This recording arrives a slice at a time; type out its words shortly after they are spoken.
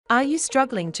Are you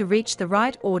struggling to reach the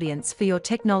right audience for your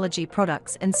technology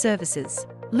products and services?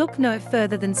 Look no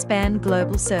further than Span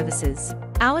Global Services.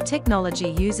 Our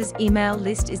technology users email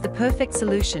list is the perfect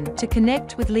solution to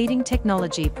connect with leading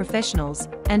technology professionals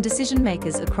and decision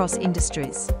makers across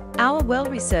industries. Our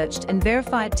well-researched and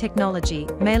verified technology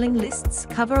mailing lists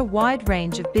cover a wide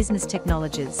range of business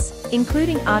technologies,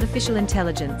 including artificial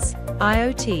intelligence,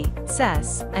 IoT,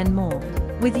 SaaS, and more.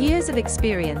 With years of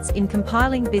experience in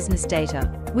compiling business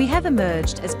data, we have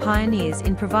emerged as pioneers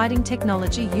in providing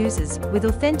technology users with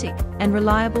authentic and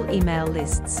reliable email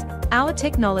lists. Our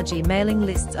technology mailing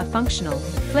lists are functional,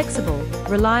 flexible,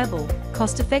 reliable,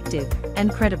 cost-effective,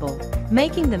 and credible,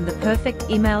 making them the perfect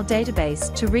email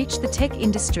database to reach the tech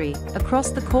industry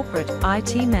across the corporate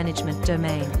IT management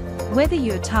domain. Whether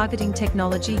you're targeting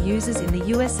technology users in the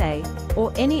USA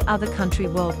or any other country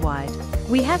worldwide,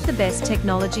 we have the best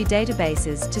technology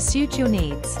databases to suit your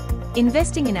needs.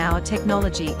 Investing in our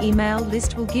technology email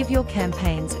list will give your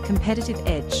campaigns a competitive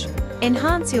edge,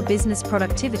 enhance your business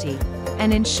productivity,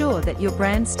 and ensure that your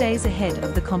brand stays ahead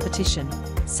of the competition.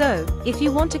 So, if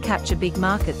you want to capture big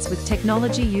markets with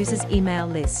technology users email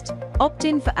list, opt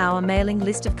in for our mailing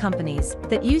list of companies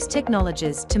that use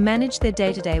technologies to manage their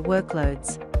day-to-day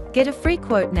workloads. Get a free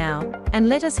quote now, and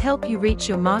let us help you reach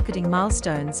your marketing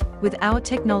milestones with our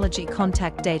technology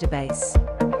contact database.